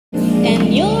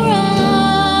And your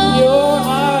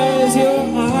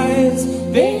eyes,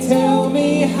 they tell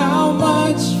me how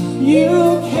much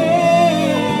you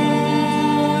care.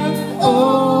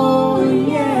 Oh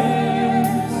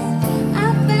yes,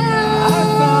 I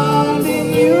found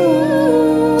in you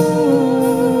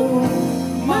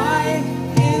my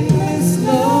endless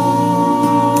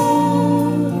love.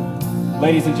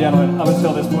 Ladies and gentlemen, up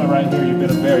until this point right here, you've been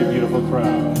a very beautiful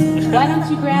crowd. Why don't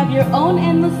you grab your own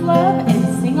endless love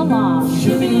and sing along?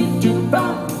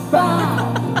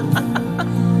 Shoo-doo-doo-bow-bow.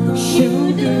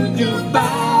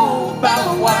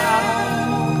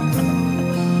 Shoo-doo-doo-bow-bow-wow.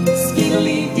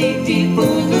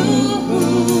 Skiddly-dee-dee-boo-doo.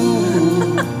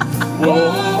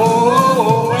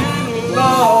 Whoa, and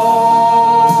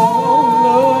love,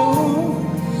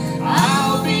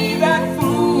 I'll be that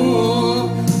fool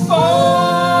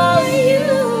for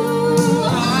you,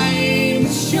 I'm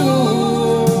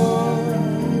sure.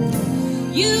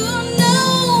 You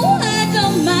know I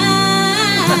don't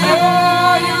mind.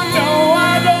 Oh, you know I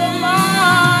don't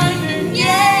mind, and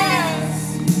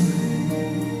yes,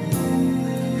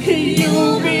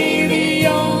 you'll be the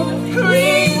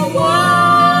only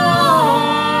one,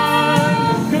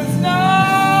 'cause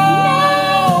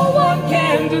no one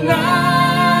can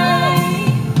deny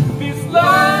this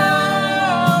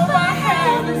love I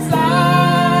have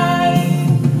inside,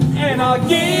 and I'll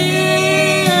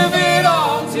give it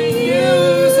all to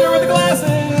you. Sir with the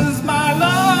glasses, my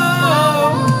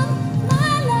love,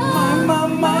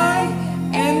 my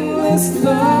endless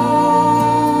love.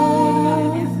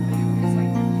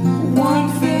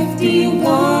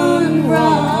 151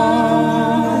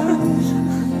 rum,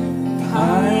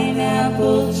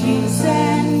 pineapple juice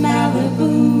and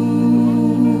Malibu.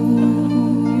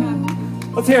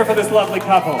 Let's hear it for this lovely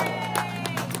couple.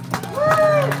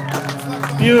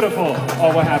 Beautiful.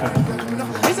 Oh, what happened?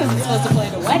 This isn't supposed to play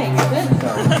the wedding, is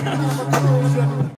it?